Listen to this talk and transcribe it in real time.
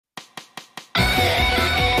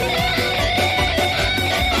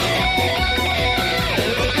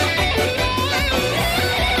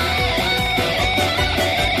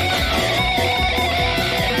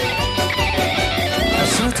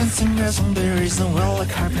there's only reason well like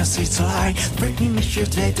happiness lie. Breaking me here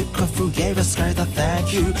today to coffee gave us right a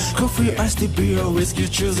thank you. Coffee, iced tea, beer, whiskey,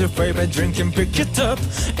 choose your favorite drink and pick it up.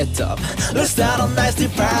 Let's start a nice tea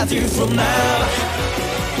party from now.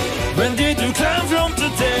 When did you come from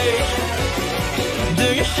today?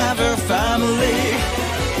 Do you have a family?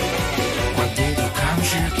 When did you come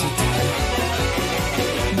here today?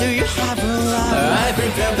 Do you have a life? I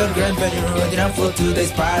prepared the grand venue ready now for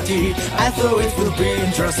today's party. I thought it would be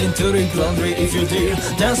interesting to drink laundry if you did.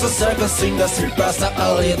 Dance a circle, sing the superstar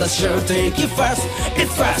early the show. Take it fast,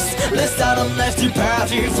 it's fast. Let's start a nice tea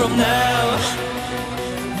party from now.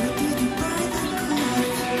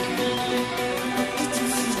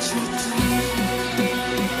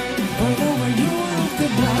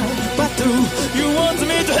 What do you want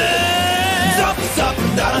me to have? Stop,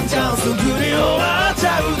 stop, だらんちゃんすぐに終わっち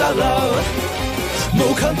ゃうだろう。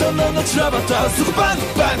もう簡単なの散らばったすぐバン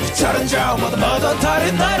バンチャレンジャーまだまだ足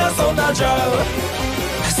りないなそんなんじゃ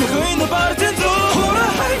そこいんのバレてんぞほら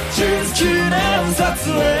はいチーズ記念撮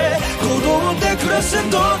影子供でクレッシェン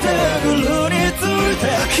ドテーブルについて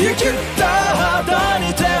聞きたい